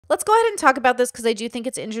let's go ahead and talk about this because I do think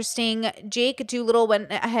it's interesting. Jake Doolittle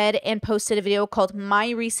went ahead and posted a video called My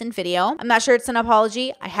Recent Video. I'm not sure it's an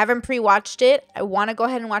apology. I haven't pre-watched it. I want to go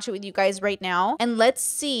ahead and watch it with you guys right now. And let's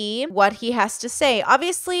see what he has to say.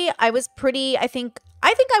 Obviously, I think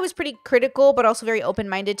I was pretty critical, but also very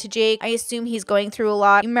open-minded to Jake. I assume he's going through a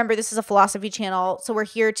lot. Remember, this is a philosophy channel, so we're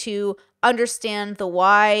here to understand the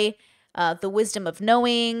why, the wisdom of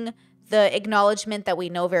knowing, the acknowledgement that we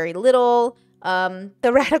know very little,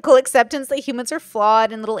 the radical acceptance that humans are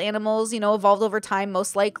flawed and little animals, evolved over time,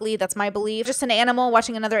 most likely. That's my belief. Just an animal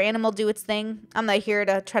watching another animal do its thing. I'm not here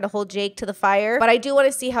to try to hold Jake to the fire, but I do want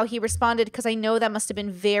to see how he responded because I know that must have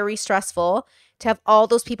been very stressful to have all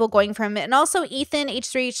those people going from it. And also Ethan,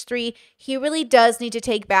 H3H3, he really does need to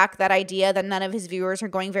take back that idea that none of his viewers are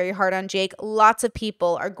going very hard on Jake. Lots of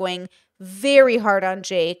people are going very hard on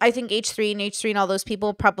Jake. I think H3 and H3 and all those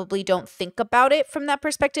people probably don't think about it from that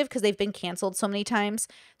perspective because they've been canceled so many times.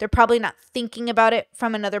 They're probably not thinking about it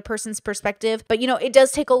from another person's perspective. But, it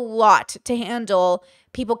does take a lot to handle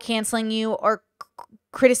people canceling you or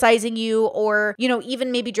criticizing you or,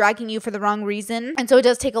 even maybe dragging you for the wrong reason. And so it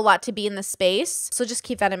does take a lot to be in the space. So just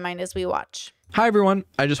keep that in mind as we watch. Hi everyone,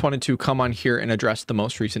 I just wanted to come on here and address the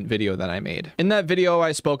most recent video that I made. In that video,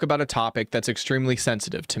 I spoke about a topic that's extremely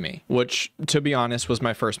sensitive to me, which, to be honest, was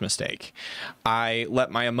my first mistake. I let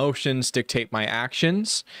my emotions dictate my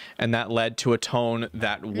actions, and that led to a tone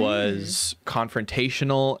that was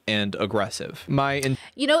confrontational and aggressive.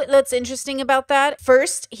 What's interesting about that?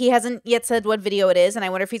 First, he hasn't yet said what video it is, and I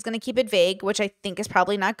wonder if he's going to keep it vague, which I think is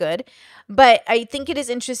probably not good. But I think it is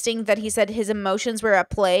interesting that he said his emotions were at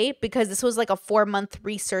play because this was like a 4-month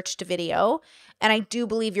researched video. And I do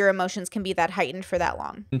believe your emotions can be that heightened for that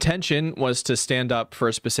long. Intention was to stand up for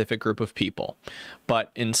a specific group of people, but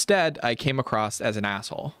instead I came across as an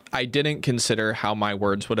asshole. I didn't consider how my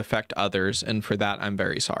words would affect others, and for that I'm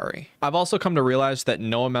very sorry. I've also come to realize that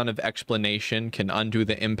no amount of explanation can undo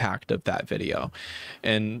the impact of that video.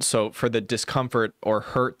 And so for the discomfort or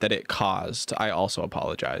hurt that it caused, I also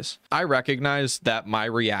apologize. I recognize that my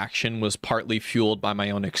reaction was partly fueled by my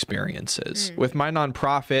own experiences. With my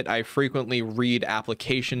nonprofit, I frequently read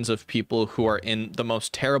applications of people who are in the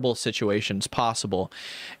most terrible situations possible,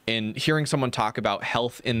 and hearing someone talk about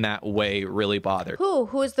health in that way really bothered.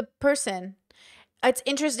 Who is the person? It's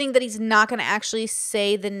interesting that he's not going to actually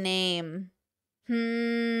say the name.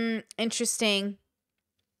 Interesting.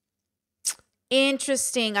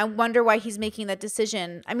 I wonder why he's making that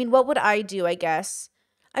decision. I mean, what would I do, I guess?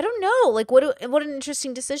 I don't know. Like, what an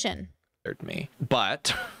interesting decision. Me,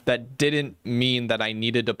 but that didn't mean that I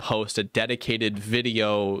needed to post a dedicated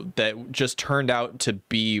video that just turned out to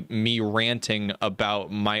be me ranting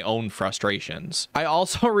about my own frustrations. I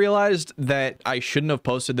also realized that I shouldn't have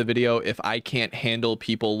posted the video if I can't handle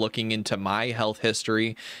people looking into my health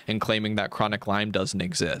history and claiming that chronic Lyme doesn't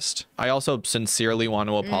exist. I also sincerely want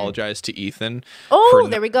to apologize to Ethan. Oh,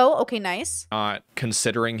 there we go. Okay, nice. Not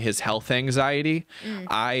considering his health anxiety.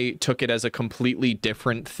 I took it as a completely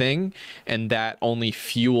different thing, and that only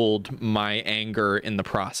fueled my anger in the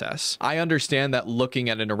process. I understand that looking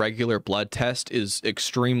at an irregular blood test is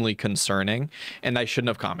extremely concerning, and I shouldn't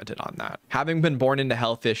have commented on that. Having been born into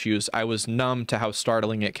health issues, I was numb to how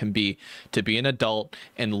startling it can be to be an adult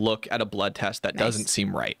and look at a blood test that doesn't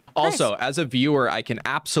seem right. Also, as a viewer, I can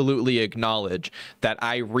absolutely acknowledge that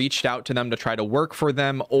I reached out to them to try to work for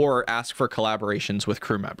them or ask for collaborations with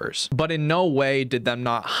crew members. But in no way did them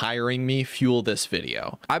not hiring me fuel this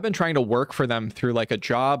video. I've been trying to work for them through like a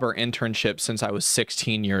job or internship since I was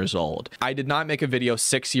 16 years old. I did not make a video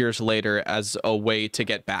 6 years later as a way to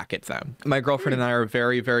get back at them. My girlfriend and I are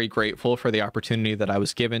very, very grateful for the opportunity that I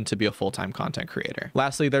was given to be a full-time content creator.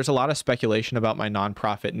 Lastly, there's a lot of speculation about my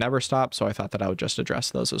nonprofit Never Stop, so I thought that I would just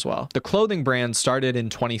address those as well. The clothing brand started in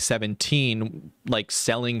 2017, like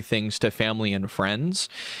selling things to family and friends.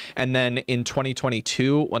 And then in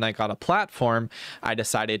 2022, when I got a platform, I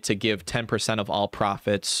decided to give 10% of all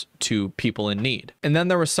profits to people in need. And then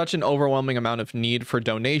there was such an overwhelming amount of need for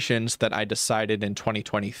donations that I decided in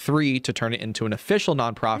 2023 to turn it into an official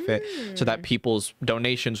nonprofit so that people's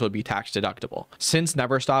donations would be tax deductible. Since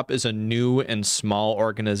Never Stop is a new and small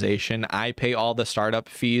organization, I pay all the startup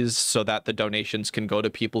fees so that the donations can go to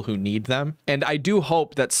people who need them. And I do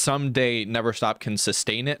hope that someday Never Stop can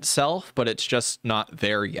sustain itself, but it's just not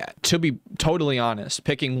there yet. To be totally honest,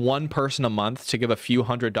 picking one person a month to give a few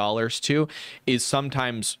 $100s to is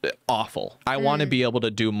sometimes awful. I want to be able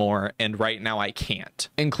to do more, and right now I can't.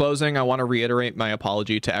 In closing, I want to reiterate my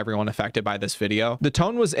apology to everyone affected by this video. The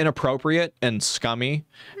tone was inappropriate and scummy,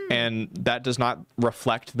 and that does not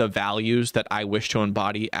reflect the values that I wish to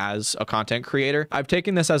embody as a content creator. I've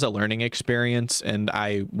taken this as a learning experience, and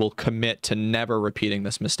I will commit to never repeating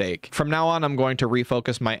this mistake. From now on, I'm going to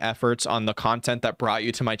refocus my efforts on the content that brought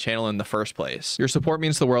you to my channel in the first place. Your support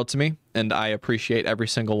means the world to me, and I appreciate every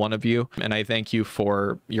single one of you, and I thank you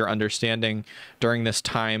for your understanding during this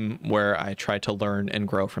time where I try to learn and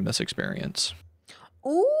grow from this experience.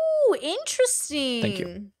 Ooh, interesting. Thank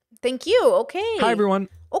you. Thank you. Okay. Hi, everyone.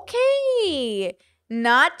 Okay.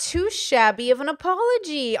 Not too shabby of an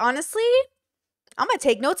apology. Honestly, I'm going to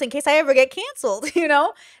take notes in case I ever get canceled, you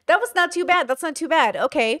know? That was not too bad. That's not too bad.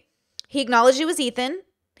 Okay. He acknowledged it was Ethan.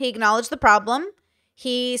 He acknowledged the problem.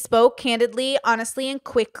 He spoke candidly, honestly, and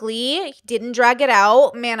quickly. He didn't drag it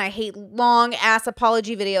out. Man, I hate long-ass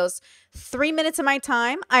apology videos. 3 minutes of my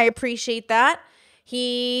time. I appreciate that.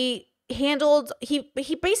 He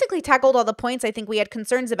basically tackled all the points I think we had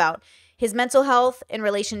concerns about. His mental health in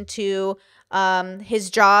relation to his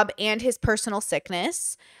job and his personal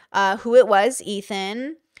sickness. Who it was,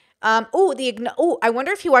 Ethan. I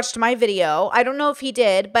wonder if he watched my video. I don't know if he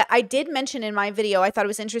did, but I did mention in my video, I thought it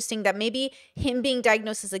was interesting that maybe him being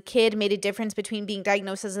diagnosed as a kid made a difference between being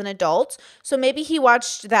diagnosed as an adult. So maybe he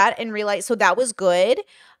watched that and realized, so that was good.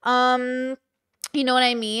 You know what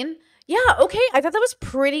I mean? Yeah, okay. I thought that was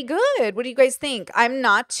pretty good. What do you guys think?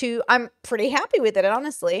 I'm pretty happy with it,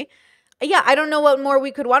 honestly. Yeah, I don't know what more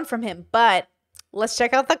we could want from him, but let's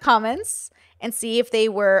check out the comments and see if they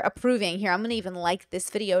were approving. Here, I'm going to even like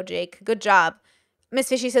this video, Jake. Good job. Miss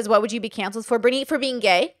Fishy says, what would you be canceled for? Brittany, for being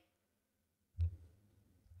gay.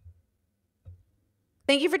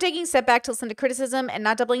 Thank you for taking a step back to listen to criticism and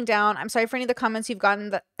not doubling down. I'm sorry for any of the comments you've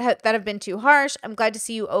gotten that have been too harsh. I'm glad to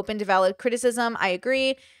see you open to valid criticism. I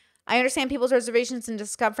agree. I understand people's reservations and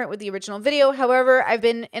discomfort with the original video. However, I've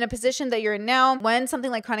been in a position that you're in now. When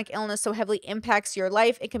something like chronic illness so heavily impacts your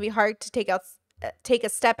life, it can be hard to take a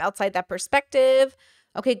step outside that perspective.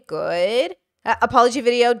 Okay, good. Apology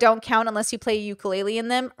video don't count unless you play a ukulele in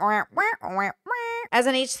them. As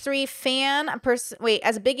an H3 fan,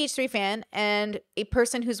 as a big H3 fan and a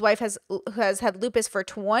person whose wife has had lupus for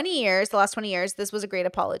 20 years, the last 20 years, this was a great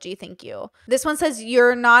apology. Thank you. This one says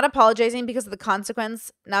you're not apologizing because of the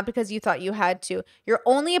consequence, not because you thought you had to. You're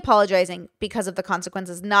only apologizing because of the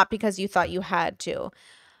consequences, not because you thought you had to.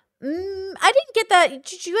 I didn't get that.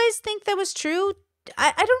 Did you guys think that was true?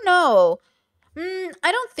 I don't know.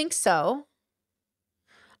 I don't think so.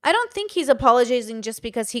 I don't think he's apologizing just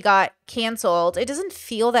because he got canceled. It doesn't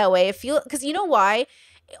feel that way. Because you know why?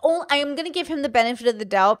 I'm going to give him the benefit of the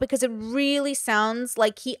doubt because it really sounds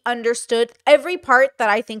like he understood every part that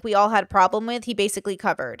I think we all had a problem with. He basically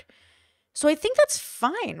covered. So I think that's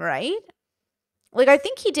fine, right? Like, I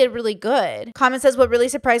think he did really good. Comment says, what really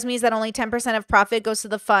surprised me is that only 10% of profit goes to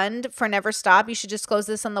the fund for Never Stop. You should disclose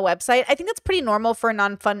this on the website. I think that's pretty normal for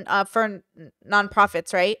for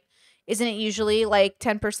nonprofits, right? Isn't it usually like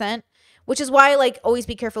 10%? Which is why, like, always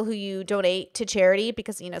be careful who you donate to charity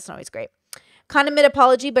because, you know, it's not always great. Condiment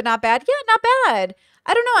apology, but not bad. Yeah, not bad.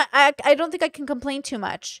 I don't know. I don't think I can complain too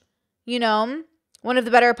much. You know, one of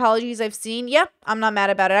the better apologies I've seen. Yeah, I'm not mad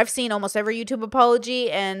about it. I've seen almost every YouTube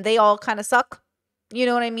apology and they all kind of suck. You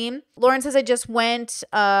know what I mean? Lauren says, I just went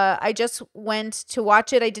to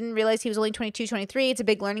watch it. I didn't realize he was only 22, 23. It's a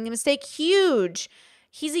big learning mistake. Huge.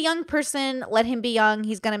 He's a young person. Let him be young.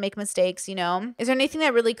 He's going to make mistakes, you know? Is there anything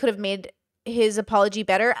that really could have made his apology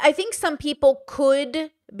better? I think some people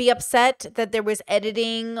could be upset that there was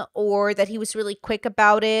editing or that he was really quick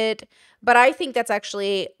about it. But I think that's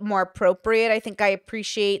actually more appropriate. I think I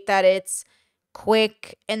appreciate that it's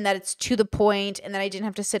quick and that it's to the point and that I didn't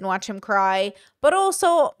have to sit and watch him cry. But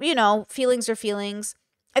also, you know, feelings are feelings.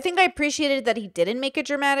 I think I appreciated that he didn't make it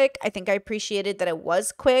dramatic. I think I appreciated that it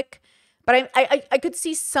was quick. But I could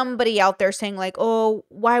see somebody out there saying like, oh,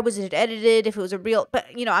 why was it edited if it was a real...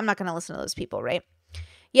 But, you know, I'm not going to listen to those people, right?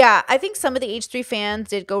 Yeah, I think some of the H3 fans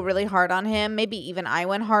did go really hard on him. Maybe even I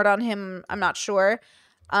went hard on him. I'm not sure.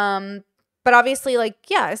 But obviously, like,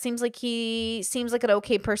 yeah, it seems like he seems like an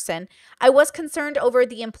okay person. I was concerned over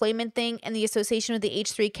the employment thing and the association with the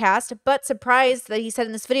H3 cast, but surprised that he said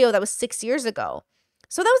in this video that was 6 years ago.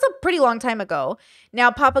 So that was a pretty long time ago.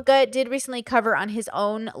 Now, Papa Gut did recently cover on his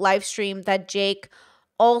own live stream that Jake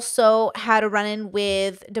also had a run-in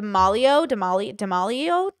with D'Amelio.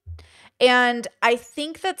 And I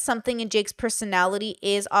think that something in Jake's personality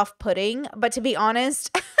is off-putting. But to be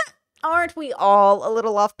honest, aren't we all a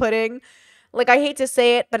little off-putting? Like, I hate to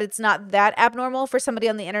say it, but it's not that abnormal for somebody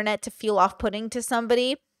on the internet to feel off-putting to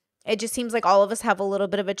somebody. It just seems like all of us have a little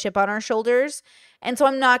bit of a chip on our shoulders. And so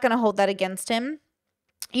I'm not going to hold that against him.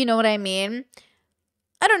 You know what I mean?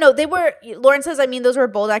 I don't know. Lauren says, I mean, those were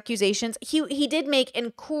bold accusations. He did make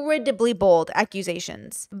incredibly bold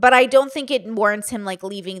accusations, but I don't think it warrants him like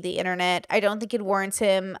leaving the internet. I don't think it warrants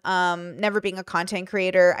him never being a content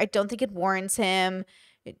creator. I don't think it warrants him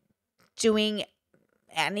doing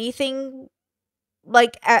anything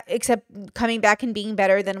like except coming back and being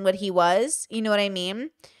better than what he was. You know what I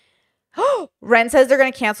mean? Ren says they're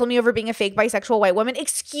going to cancel me over being a fake bisexual white woman.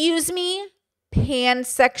 Excuse me?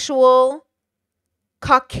 Pansexual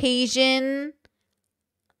Caucasian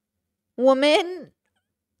woman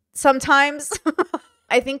sometimes.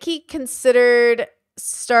 I think he considered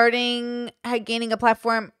gaining a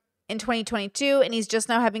platform in 2022, and he's just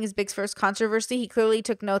now having his big first controversy. He clearly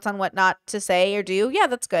took notes on what not to say or do. Yeah,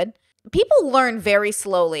 that's good. People learn very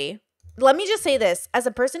slowly. Let me just say this. As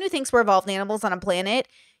a person who thinks we're evolved animals on a planet,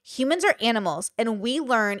 humans are animals, and we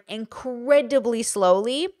learn incredibly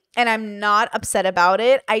slowly. And I'm not upset about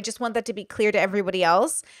it. I just want that to be clear to everybody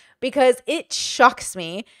else, because it shocks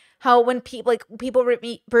me how when people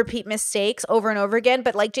repeat mistakes over and over again.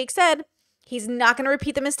 But like Jake said, he's not going to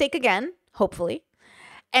repeat the mistake again, hopefully.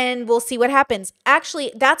 And we'll see what happens.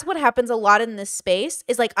 Actually, that's what happens a lot in this space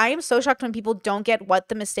is like, I am so shocked when people don't get what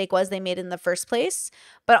the mistake was they made in the first place.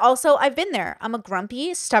 But also, I've been there. I'm a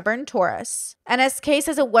grumpy, stubborn Taurus. And SK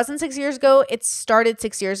says it wasn't 6 years ago. It started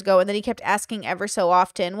 6 years ago. And then he kept asking ever so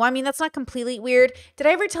often. Well, I mean, that's not completely weird. Did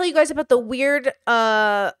I ever tell you guys about the weird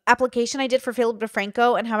application I did for Philip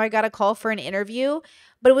DeFranco and how I got a call for an interview?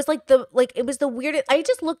 But it was it was the weirdest. I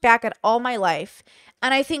just look back at all my life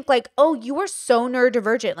and I think like, oh, you are so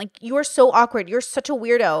neurodivergent. Like you are so awkward. You're such a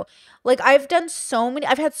weirdo. Like I've had so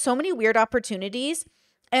many weird opportunities.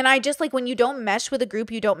 And I just like when you don't mesh with a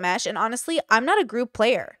group, you don't mesh. And honestly, I'm not a group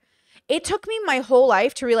player. It took me my whole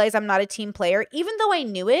life to realize I'm not a team player, even though I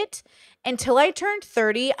knew it until I turned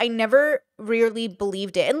 30. I never really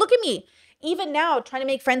believed it. And look at me, even now trying to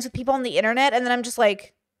make friends with people on the internet. And then I'm just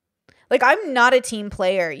like I'm not a team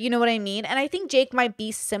player. You know what I mean? And I think Jake might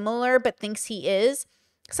be similar, but thinks he is.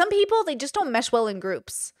 Some people, they just don't mesh well in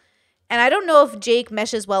groups. And I don't know if Jake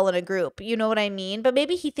meshes well in a group. You know what I mean? But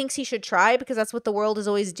maybe he thinks he should try because that's what the world is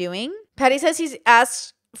always doing. Patty says he's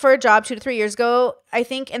asked for a job 2 to 3 years ago, I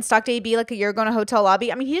think, and stalked AB like a year ago in a hotel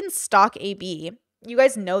lobby. I mean, he didn't stalk AB. You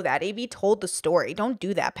guys know that. AB told the story. Don't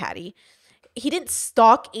do that, Patty. He didn't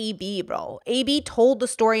stalk AB, bro. AB told the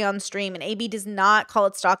story on stream, and AB does not call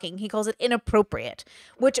it stalking. He calls it inappropriate,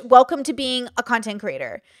 which, welcome to being a content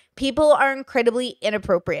creator. People are incredibly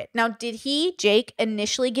inappropriate. Now, did Jake,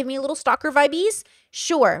 initially give me a little stalker vibes?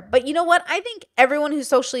 Sure. But you know what? I think everyone who's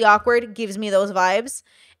socially awkward gives me those vibes,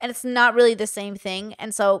 and it's not really the same thing.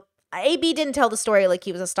 And so AB didn't tell the story like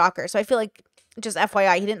he was a stalker. So I feel like, just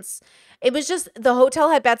FYI, it was just the hotel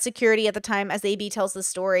had bad security at the time as AB tells the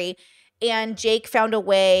story. And Jake found a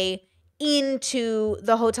way into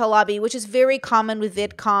the hotel lobby, which is very common with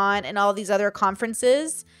VidCon and all these other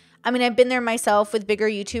conferences. I mean, I've been there myself with bigger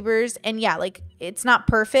YouTubers. And yeah, like it's not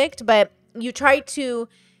perfect, but you try to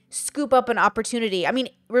scoop up an opportunity. I mean,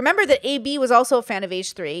 remember that AB was also a fan of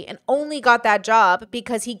H3 and only got that job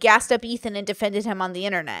because he gassed up Ethan and defended him on the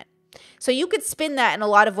internet. So you could spin that in a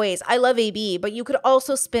lot of ways. I love AB, but you could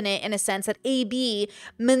also spin it in a sense that AB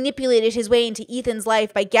manipulated his way into Ethan's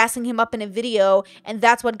life by gassing him up in a video, and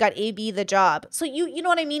that's what got AB the job. So you know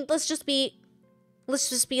what I mean? Let's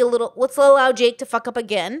allow Jake to fuck up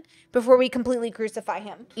again before we completely crucify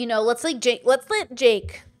him. You know, let's let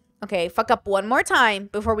Jake fuck up one more time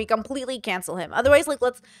before we completely cancel him. Otherwise, like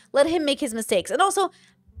let's let him make his mistakes. And also,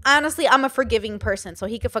 honestly, I'm a forgiving person, so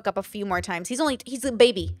he could fuck up a few more times. He's a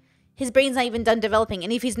baby. His brain's not even done developing.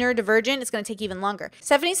 And if he's neurodivergent, it's going to take even longer.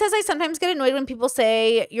 Stephanie says, I sometimes get annoyed when people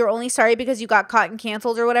say you're only sorry because you got caught and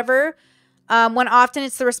canceled or whatever. When often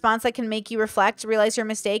it's the response that can make you reflect, realize your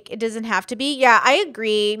mistake. It doesn't have to be. Yeah, I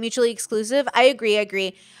agree. Mutually exclusive. I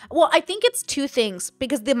agree. Well, I think it's two things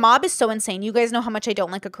because the mob is so insane. You guys know how much I don't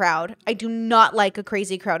like a crowd. I do not like a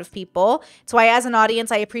crazy crowd of people. That's why as an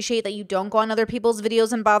audience, I appreciate that you don't go on other people's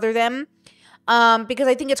videos and bother them. Because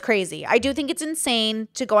I think it's crazy. I do think it's insane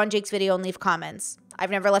to go on Jake's video and leave comments.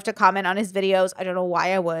 I've never left a comment on his videos. I don't know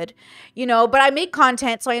why I would, but I make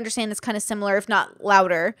content, so I understand it's kind of similar, if not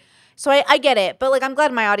louder. So I get it, but like I'm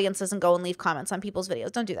glad my audience doesn't go and leave comments on people's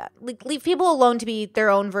videos. Don't do that. Like, leave people alone to be their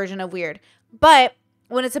own version of weird. But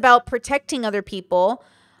when it's about protecting other people,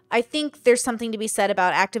 I think there's something to be said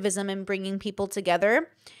about activism and bringing people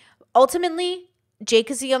together. Ultimately, Jake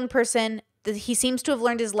is a young person. He seems to have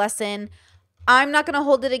learned his lesson. I'm not going to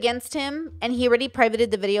hold it against him, and he already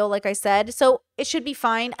privated the video, like I said, so it should be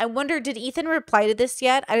fine. I wonder, did Ethan reply to this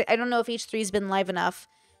yet? I don't know if H3's been live enough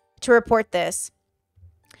to report this.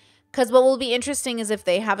 Because what will be interesting is if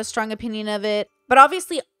they have a strong opinion of it. But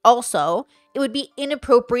obviously, also, it would be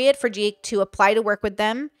inappropriate for Jake to apply to work with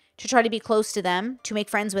them, to try to be close to them, to make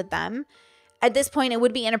friends with them. At this point, it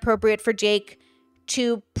would be inappropriate for Jake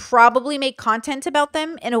to probably make content about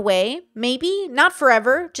them in a way. Maybe, not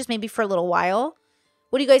forever, just maybe for a little while.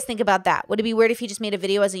 What do you guys think about that? Would it be weird if he just made a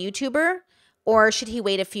video as a YouTuber? Or should he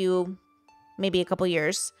wait maybe a couple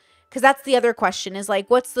years? Because that's the other question is like,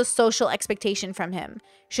 what's the social expectation from him?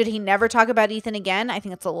 Should he never talk about Ethan again? I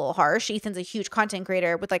think it's a little harsh. Ethan's a huge content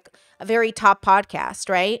creator with like a very top podcast,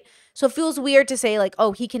 right? So it feels weird to say like,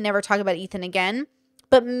 oh, he can never talk about Ethan again,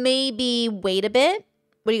 but maybe wait a bit.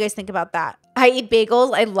 What do you guys think about that? I eat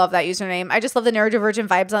bagels. I love that username. I just love the neurodivergent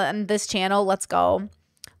vibes on this channel. Let's go.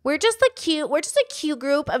 We're just a cute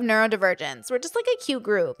group of neurodivergents. We're just like a cute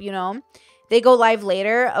group, you know? They go live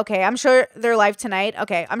later. Okay, I'm sure they're live tonight.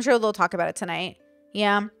 Okay, I'm sure they'll talk about it tonight.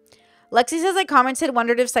 Yeah. Lexi says, I commented,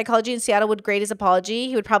 wondered if Psychology in Seattle would grade his apology.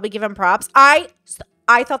 He would probably give him props. I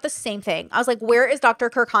thought the same thing. I was like, where is Dr.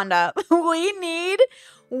 Kirk Honda?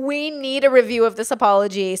 We need a review of this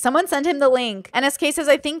apology. Someone send him the link. NSK says,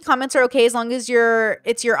 I think comments are okay as long as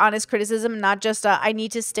it's your honest criticism, not just I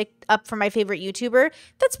need to stick up for my favorite YouTuber.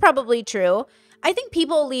 That's probably true. I think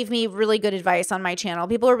people leave me really good advice on my channel.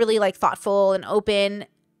 People are really like thoughtful and open,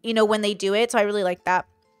 you know, when they do it. So I really like that.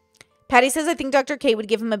 Patty says, I think Dr. K would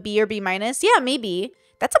give him a B or B minus. Yeah, maybe.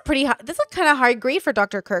 That's a kind of high grade for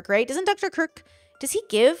Dr. Kirk, right? Doesn't Dr. Kirk, does he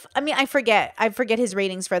give? I mean, I forget his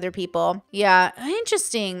ratings for other people. Yeah,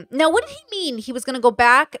 interesting. Now, what did he mean? He was going to go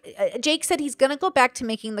back. Jake said he's going to go back to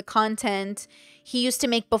making the content he used to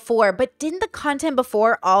make before. But didn't the content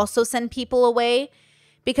before also send people away?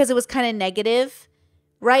 Because it was kind of negative,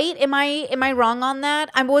 right? Am I wrong on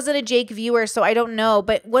that? I wasn't a Jake viewer, so I don't know.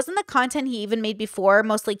 But wasn't the content he even made before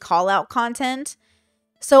mostly call-out content?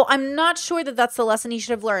 So I'm not sure that that's the lesson he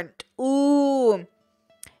should have learned. Ooh,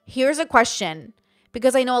 here's a question.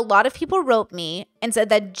 Because I know a lot of people wrote me and said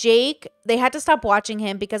that Jake, they had to stop watching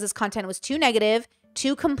him because his content was too negative,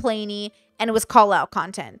 too complainy, and it was call-out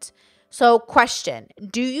content. So question,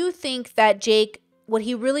 do you think that Jake, what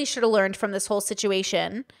he really should have learned from this whole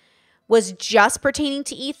situation was just pertaining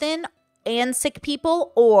to Ethan and sick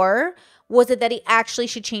people, or was it that he actually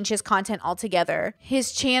should change his content altogether?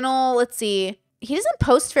 His channel, let's see, he doesn't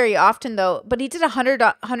post very often though, but he did 100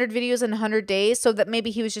 videos in 100 days, so that maybe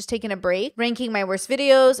he was just taking a break. Ranking my worst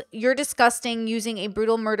videos. You're disgusting, using a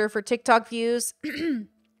brutal murder for TikTok views.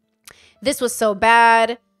 This was so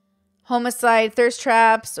bad. Homicide, thirst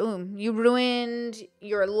traps. Ooh, you ruined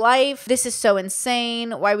your life. This is so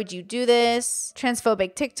insane. Why would you do this?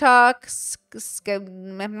 Transphobic TikToks.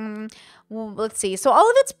 Let's see. So all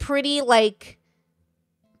of it's pretty like,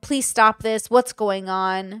 please stop this. What's going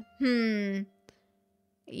on?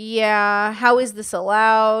 Yeah. How is this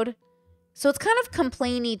allowed? So it's kind of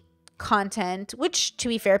complainy content, which to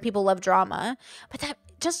be fair, people love drama, but that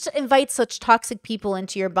just invites such toxic people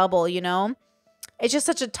into your bubble, you know? It's just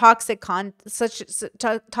such a toxic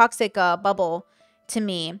bubble to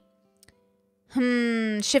me.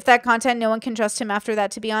 Shift that content. No one can trust him after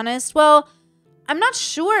that, to be honest. Well, I'm not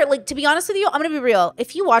sure. Like, to be honest with you, I'm going to be real.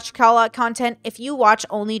 If you watch call-out content, if you watch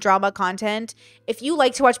only drama content, if you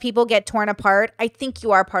like to watch people get torn apart, I think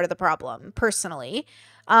you are part of the problem, personally.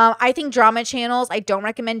 I think drama channels, I don't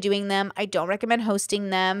recommend doing them. I don't recommend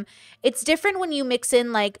hosting them. It's different when you mix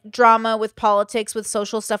in like drama with politics, with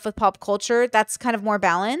social stuff, with pop culture. That's kind of more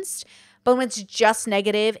balanced. But when it's just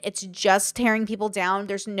negative, it's just tearing people down.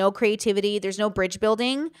 There's no creativity. There's no bridge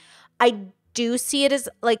building. I do see it as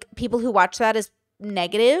like people who watch that as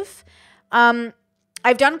negative.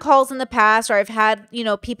 I've done calls in the past, or I've had, you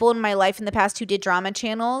know, people in my life in the past who did drama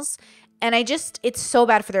channels. And it's so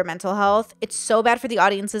bad for their mental health. It's so bad for the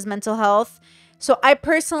audience's mental health. So I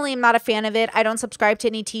personally am not a fan of it. I don't subscribe to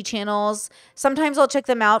any tea channels. Sometimes I'll check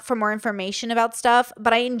them out for more information about stuff,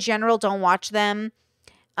 but I in general don't watch them.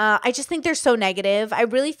 I just think they're so negative. I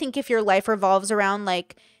really think if your life revolves around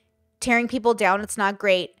like tearing people down, it's not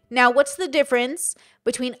great. Now, what's the difference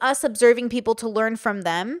between us observing people to learn from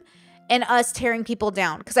them and us tearing people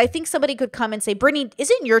down? Because I think somebody could come and say, Brittany,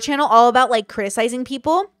 isn't your channel all about like criticizing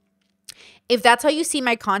people? If that's how you see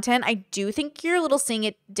my content, I do think you're a little seeing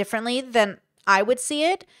it differently than I would see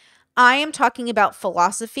it. I am talking about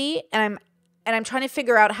philosophy, and I'm trying to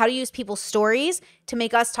figure out how to use people's stories to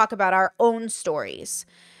make us talk about our own stories.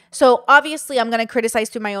 So obviously I'm going to criticize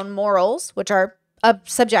through my own morals, which are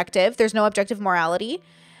subjective. There's no objective morality.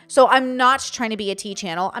 So I'm not trying to be a tea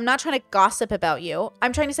channel. I'm not trying to gossip about you.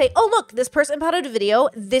 I'm trying to say, oh, look, this person put out a video.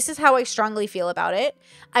 This is how I strongly feel about it.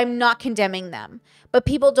 I'm not condemning them. But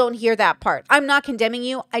people don't hear that part. I'm not condemning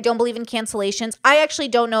you. I don't believe in cancellations. I actually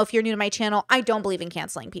don't know if you're new to my channel. I don't believe in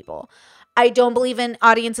canceling people. I don't believe in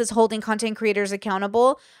audiences holding content creators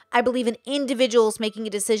accountable. I believe in individuals making a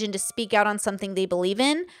decision to speak out on something they believe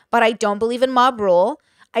in, but I don't believe in mob rule.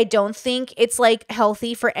 I don't think it's like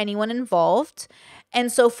healthy for anyone involved. And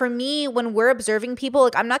so for me, when we're observing people,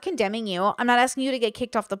 like I'm not condemning you. I'm not asking you to get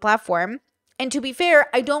kicked off the platform. And to be fair,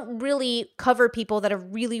 I don't really cover people that are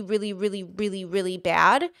really, really, really, really, really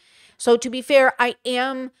bad. So to be fair, I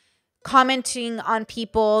am commenting on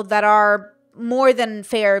people that are more than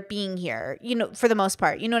fair being here, you know, for the most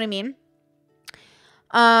part, you know what I mean?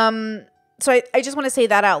 So I just want to say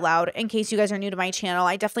that out loud in case you guys are new to my channel.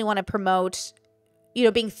 I definitely want to promote, you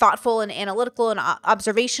know, being thoughtful and analytical and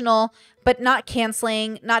observational, but not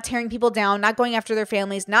canceling, not tearing people down, not going after their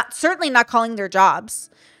families, certainly not calling their jobs.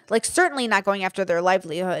 Like, certainly not going after their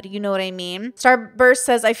livelihood. You know what I mean? Starburst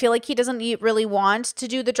says, I feel like he doesn't really want to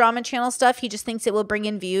do the drama channel stuff. He just thinks it will bring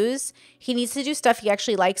in views. He needs to do stuff he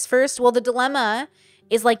actually likes first. Well, the dilemma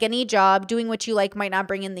is like any job, doing what you like might not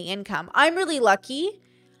bring in the income. I'm really lucky,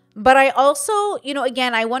 but I also, you know,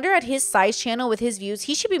 again, I wonder at his size channel with his views,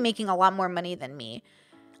 he should be making a lot more money than me.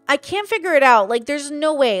 I can't figure it out. Like, there's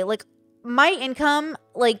no way. Like, my income,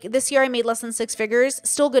 like this year I made less than 6 figures.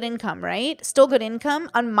 Still good income, right? Still good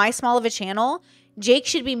income on my small of a channel. Jake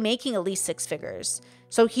should be making at least 6 figures.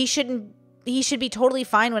 So he should be totally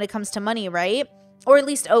fine when it comes to money, right? Or at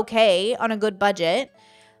least okay on a good budget.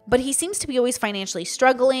 But he seems to be always financially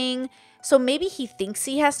struggling. So maybe he thinks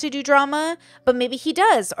he has to do drama, but maybe he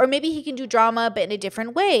does. Or maybe he can do drama, but in a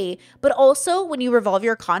different way. But also, when you revolve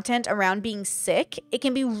your content around being sick, it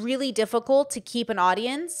can be really difficult to keep an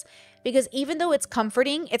audience. Because even though it's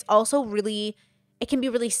comforting, it's also really, it can be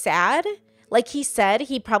really sad. Like he said,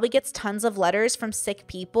 he probably gets tons of letters from sick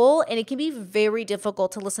people, and it can be very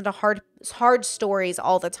difficult to listen to hard stories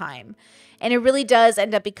all the time. And it really does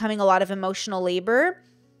end up becoming a lot of emotional labor,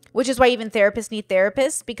 which is why even therapists need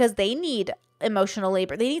therapists, because they need emotional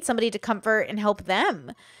labor. They need somebody to comfort and help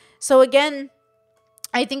them. So again,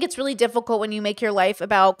 I think it's really difficult when you make your life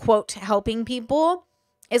about, quote, helping people.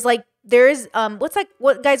 Is like, there's what's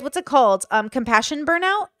it called? Compassion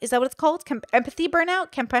burnout? Is that what it's called? Empathy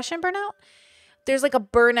burnout? Compassion burnout? There's like a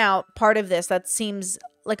burnout part of this that seems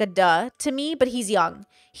like a duh to me, but he's young.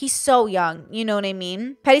 He's so young. You know what I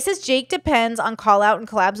mean? Patty says Jake depends on call out and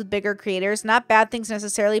collabs with bigger creators. Not bad things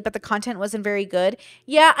necessarily, but the content wasn't very good.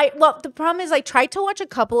 Yeah, well, the problem is I tried to watch a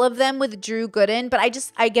couple of them with Drew Gooden, but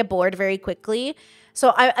I get bored very quickly.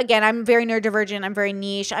 So I'm very neurodivergent. I'm very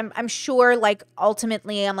niche. I'm sure like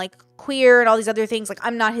ultimately I'm like queer and all these other things. Like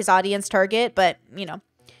I'm not his audience target, but you know.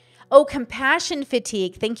 Oh, compassion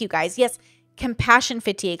fatigue. Thank you guys. Yes, compassion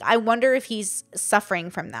fatigue. I wonder if he's suffering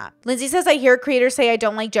from that. Lindsay says, I hear creators say I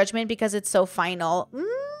don't like judgment because it's so final.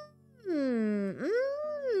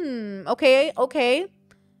 Okay.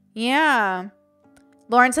 Yeah.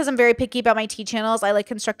 Lauren says, I'm very picky about my tea channels. I like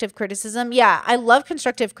constructive criticism. Yeah, I love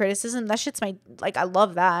constructive criticism. That shit's I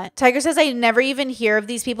love that. Tiger says, I never even hear of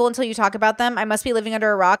these people until you talk about them. I must be living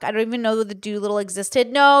under a rock. I don't even know the Doolittle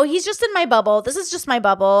existed. No, he's just in my bubble. This is just my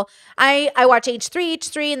bubble. I watch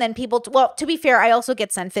H3H3 and then people, well, to be fair, I also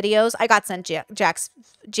get sent videos. I got sent Jack's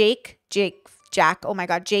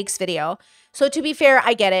video. So to be fair,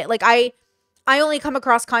 I get it. Like I only come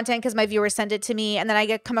across content because my viewers send it to me, and then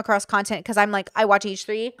I come across content because I'm like, I watch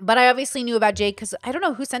H3. But I obviously knew about Jake because I don't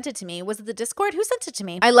know who sent it to me. Was it the Discord? Who sent it to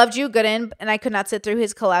me? I love Drew Gooden, and I could not sit through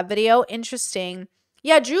his collab video. Interesting.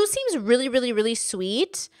 Yeah, Drew seems really, really, really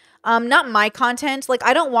sweet. Not my content. Like,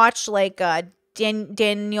 I don't watch, like,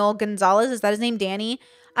 Daniel Gonzalez. Is that his name? Danny?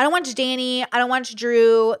 I don't watch Danny. I don't watch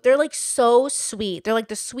Drew. They're, like, so sweet. They're, like,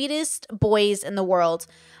 the sweetest boys in the world.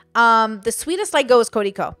 The sweetest I go is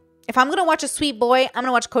Cody Ko. If I'm going to watch a sweet boy, I'm going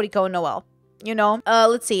to watch Cody Ko and Noel, you know?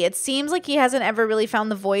 Let's see. It seems like he hasn't ever really found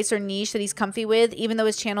the voice or niche that he's comfy with, even though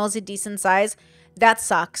his channel is a decent size. That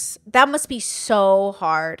sucks. That must be so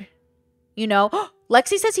hard, you know?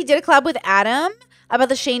 Lexi says he did a collab with Adam about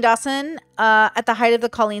the Shane Dawson at the height of the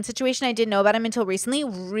Colleen situation. I didn't know about him until recently.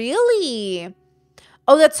 Really?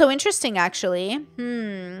 Oh, that's so interesting, actually.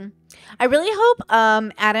 I really hope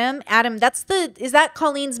Adam, is that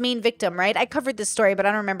Colleen's main victim, right? I covered this story, but I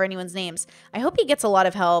don't remember anyone's names. I hope he gets a lot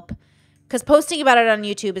of help, because posting about it on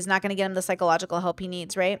YouTube is not going to get him the psychological help he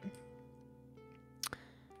needs, right?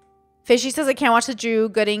 Fishy says, I can't watch the Drew,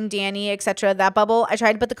 Gooding, Danny, etc. That bubble. I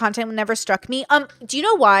tried, but the content never struck me. Do you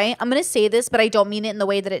know why? I'm going to say this, but I don't mean it in the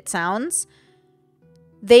way that it sounds.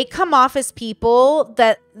 they come off as people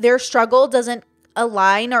that their struggle doesn't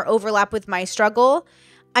align or overlap with my struggle.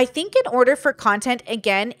 I think in order for content,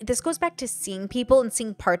 again, this goes back to seeing people and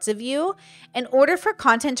seeing parts of you. In order for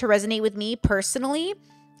content to resonate with me personally,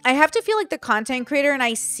 I have to feel like the content creator and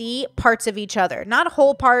I see parts of each other, not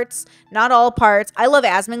whole parts, not all parts. I love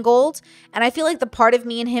Asmongold, and I feel like the part of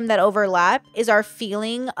me and him that overlap is our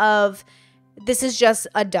feeling of this is just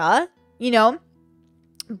a duh, you know?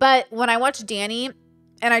 But when I watch Danny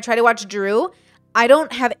and I try to watch Drew, I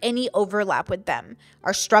don't have any overlap with them.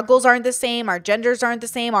 Our struggles aren't the same. Our genders aren't the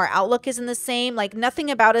same. Our outlook isn't the same. Like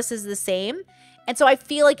nothing about us is the same. And so I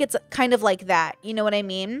feel like it's kind of like that. You know what I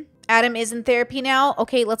mean? Adam is in therapy now.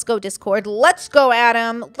 Okay, let's go, Discord. Let's go,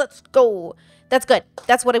 Adam. Let's go. That's good.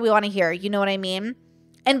 That's what we want to hear. You know what I mean?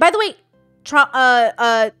 And by the way,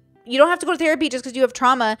 you don't have to go to therapy just because you have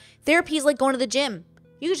trauma. Therapy is like going to the gym.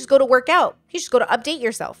 You could just go to work out. You just go to update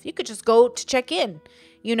yourself. You could just go to check in.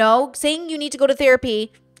 You know, saying you need to go to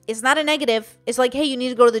therapy is not a negative. It's like, hey, you need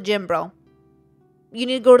to go to the gym, bro. You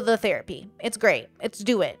need to go to the therapy. It's great. Let's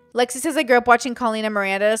do it. Lexi says, I grew up watching Colleen and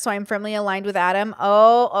Miranda, so I'm firmly aligned with Adam.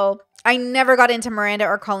 Oh. I never got into Miranda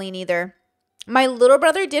or Colleen either. My little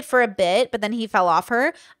brother did for a bit, but then he fell off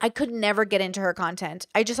her. I could never get into her content.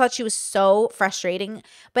 I just thought she was so frustrating.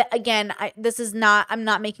 But again, I'm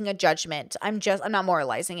not making a judgment. I'm not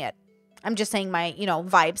moralizing it. I'm just saying my,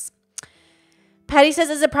 vibes. Patty says,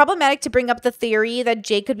 is it problematic to bring up the theory that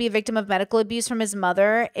Jake could be a victim of medical abuse from his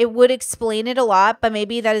mother? It would explain it a lot, but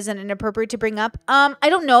maybe that isn't inappropriate to bring up. I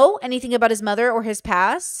don't know anything about his mother or his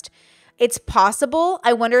past. It's possible.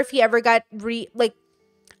 I wonder if he ever got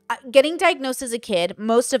getting diagnosed as a kid.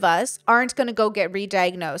 Most of us aren't going to go get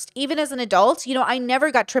re-diagnosed. Even as an adult, I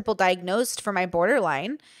never got triple diagnosed for my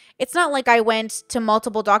borderline. It's not like I went to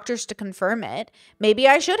multiple doctors to confirm it. Maybe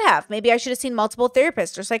I should have. Maybe I should have seen multiple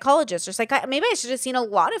therapists or psychologists or maybe I should have seen a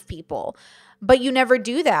lot of people. But you never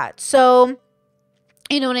do that. So,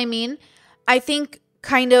 you know what I mean? I think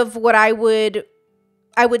kind of what I would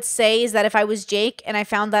say is that if I was Jake and I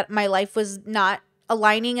found that my life was not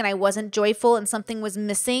aligning and I wasn't joyful and something was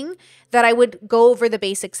missing, that I would go over the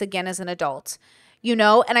basics again as an adult,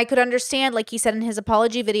 and I could understand, like he said in his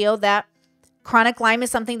apology video, that chronic Lyme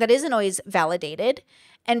is something that isn't always validated.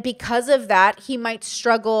 And because of that, he might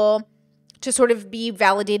struggle to sort of be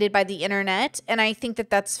validated by the internet. And I think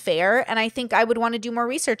that that's fair. And I think I would want to do more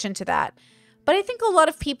research into that. But I think a lot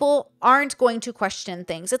of people aren't going to question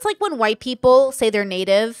things. It's like when white people say they're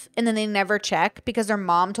native and then they never check because their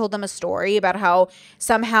mom told them a story about how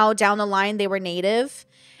somehow down the line they were native.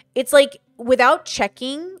 It's like, without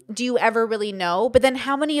checking, do you ever really know? But then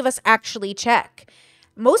how many of us actually check?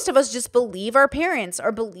 Most of us just believe our parents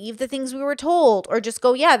or believe the things we were told or just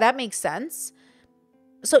go, yeah, that makes sense.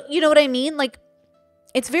 So you know what I mean? Like,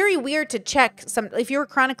 it's very weird to check. If you were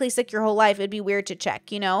chronically sick your whole life, it'd be weird to check,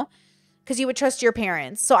 because you would trust your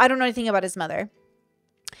parents. So I don't know anything about his mother.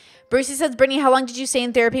 Brucey says, Brittany, how long did you stay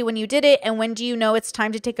in therapy when you did it? And when do you know it's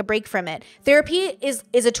time to take a break from it? Therapy is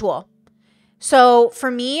a tool. So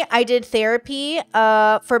for me, I did therapy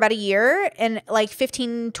for about a year and like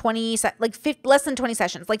 15, 20, less than 20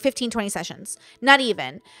 sessions, like 15, 20 sessions. Not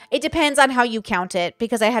even. It depends on how you count it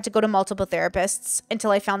because I had to go to multiple therapists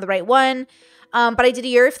until I found the right one. But I did a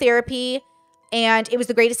year of therapy and it was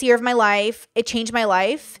the greatest year of my life. It changed my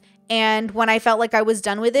life. And when I felt like I was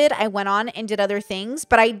done with it, I went on and did other things.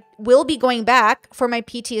 But I will be going back for my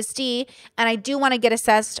PTSD and I do want to get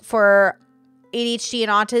assessed for ADHD and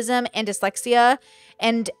autism and dyslexia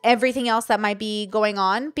and everything else that might be going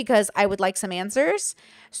on because I would like some answers.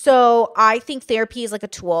 So I think therapy is like a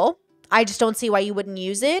tool. I just don't see why you wouldn't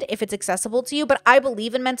use it if it's accessible to you. But I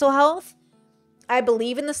believe in mental health. I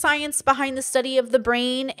believe in the science behind the study of the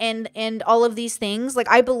brain and all of these things. Like,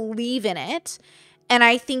 I believe in it. And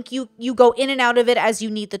I think you go in and out of it as you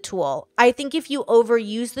need the tool. I think if you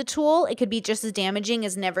overuse the tool, it could be just as damaging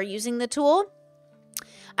as never using the tool.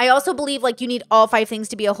 I also believe like you need all 5 things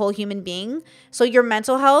to be a whole human being. So your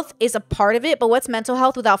mental health is a part of it, but what's mental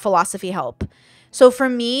health without philosophy help? So for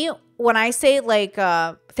me, when I say like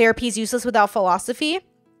therapy is useless without philosophy,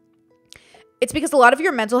 it's because a lot of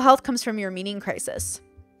your mental health comes from your meaning crisis,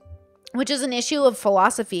 which is an issue of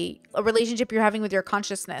philosophy, a relationship you're having with your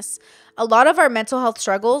consciousness. A lot of our mental health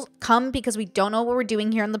struggles come because we don't know what we're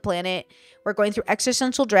doing here on the planet. We're going through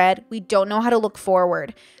existential dread. We don't know how to look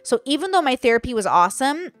forward. So even though my therapy was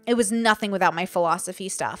awesome, it was nothing without my philosophy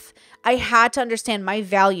stuff. I had to understand my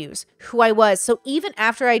values, who I was. So even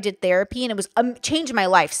after I did therapy and it was changed my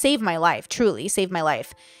life, saved my life, truly saved my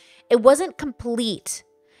life, it wasn't complete.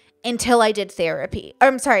 until I did therapy.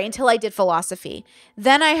 I'm sorry, until I did philosophy.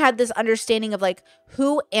 Then I had this understanding of like,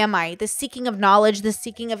 who am I? The seeking of knowledge, the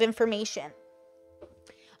seeking of information.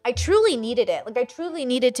 I truly needed it. Like I truly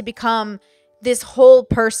needed to become this whole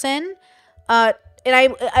person. And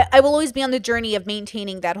I will always be on the journey of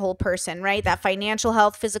maintaining that whole person, right? That financial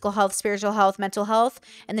health, physical health, spiritual health, mental health,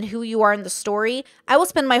 and then who you are in the story. I will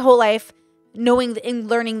spend my whole life knowing and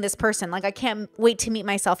learning this person. Like I can't wait to meet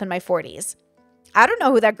myself in my 40s. I don't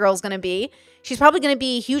know who that girl's going to be. She's probably going to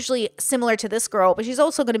be hugely similar to this girl, but she's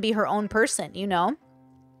also going to be her own person, you know?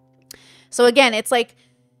 So again, it's like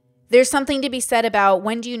there's something to be said about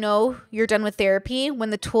when do you know you're done with therapy? When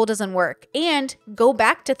the tool doesn't work. And go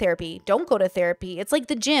back to therapy. Don't go to therapy. It's like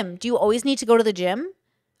the gym. Do you always need to go to the gym?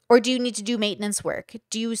 Or do you need to do maintenance work?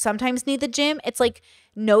 Do you sometimes need the gym? It's like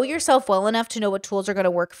know yourself well enough to know what tools are going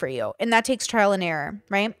to work for you. And that takes trial and error,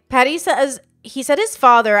 right? Patty says, he said his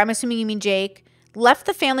father, I'm assuming you mean Jake, left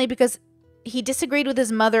the family because he disagreed with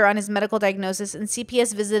his mother on his medical diagnosis, and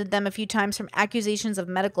CPS visited them a few times from accusations of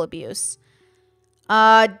medical abuse.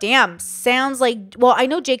 Damn, sounds like, well, I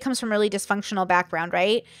know Jake comes from a really dysfunctional background,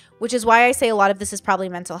 right? Which is why I say a lot of this is probably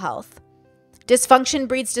mental health. Dysfunction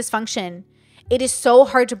breeds dysfunction. It is so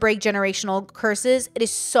hard to break generational curses. It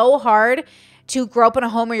is so hard to grow up in a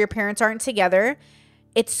home where your parents aren't together.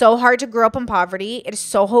 It's so hard to grow up in poverty. It is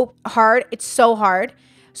so hard. It's so hard.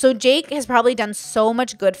 So Jake has probably done so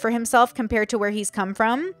much good for himself compared to where he's come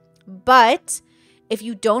from. But if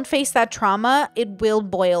you don't face that trauma, it will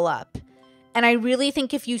boil up. And I really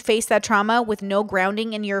think if you face that trauma with no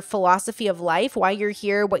grounding in your philosophy of life, why you're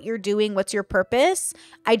here, what you're doing, what's your purpose,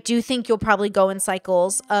 I do think you'll probably go in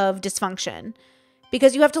cycles of dysfunction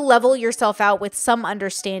because you have to level yourself out with some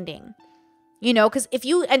understanding, you know, because if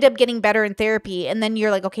you end up getting better in therapy and then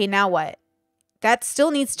you're like, okay, now what? That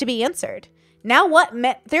still needs to be answered. Now what?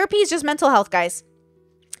 Therapy is just mental health, guys.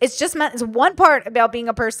 It's one part about being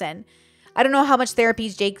a person. I don't know how much therapy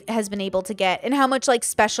Jake has been able to get and how much like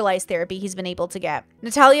specialized therapy he's been able to get.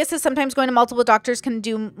 Natalia says sometimes going to multiple doctors can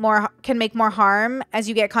make more harm as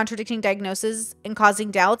you get contradicting diagnoses and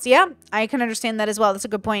causing doubts. Yeah, I can understand that as well. That's a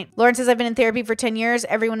good point. Lauren says I've been in therapy for 10 years.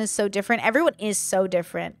 Everyone is so different. Everyone is so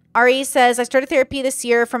different. Ari says I started therapy this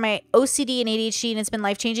year for my OCD and ADHD and it's been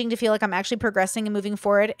life-changing to feel like I'm actually progressing and moving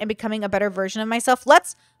forward and becoming a better version of myself.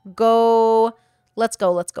 Let's go. Let's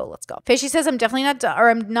go. Let's go. Let's go. Fishy says I'm definitely not done, or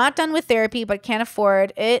I'm not done with therapy, but can't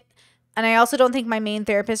afford it. And I also don't think my main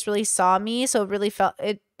therapist really saw me. So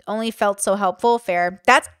it only felt so helpful. Fair.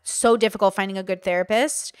 That's so difficult finding a good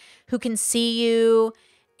therapist who can see you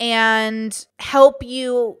and help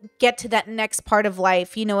you get to that next part of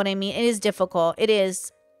life. You know what I mean? It is difficult. It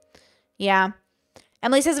is. Yeah.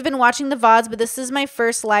 Emily says, I've been watching the VODs, but this is my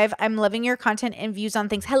first live. I'm loving your content and views on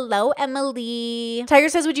things. Hello, Emily. Tiger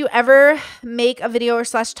says, would you ever make a video or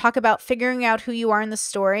 / talk about figuring out who you are in the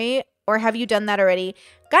story? Or have you done that already?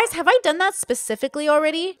 Guys, have I done that specifically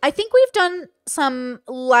already? I think we've done some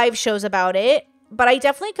live shows about it, but I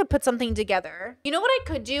definitely could put something together. You know what I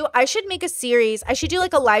could do? I should make a series. I should do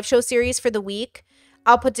like a live show series for the week.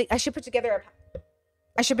 I should put together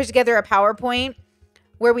a PowerPoint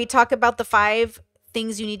where we talk about the 5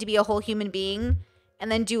 things you need to be a whole human being and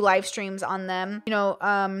then do live streams on them. You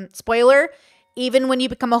know, spoiler, even when you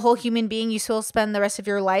become a whole human being, you still spend the rest of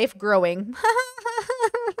your life growing.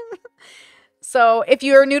 So if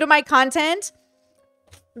you're new to my content,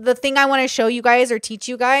 the thing I want to show you guys or teach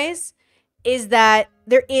you guys is that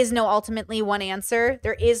there is no ultimately one answer.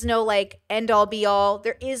 There is no like end all be all.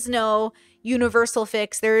 There is no universal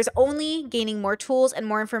fix. There is only gaining more tools and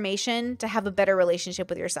more information to have a better relationship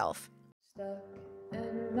with yourself.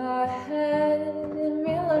 In my head, in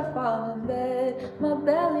real life I'm in bed, my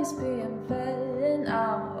belly's being fed and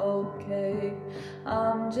I'm okay.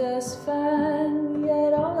 I'm just fine,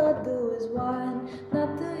 yet all I do is whine,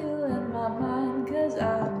 not to you in my mind, cause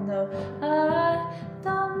I know I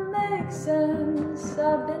don't make sense.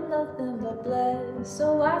 I've been nothing but blessed,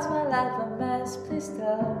 so why's my life a mess? Please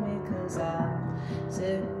tell me, cause I'm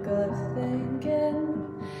sick of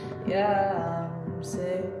thinking, yeah, I'm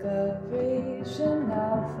sick of reaching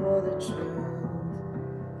out for the truth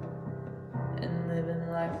and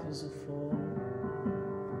living life as a fool.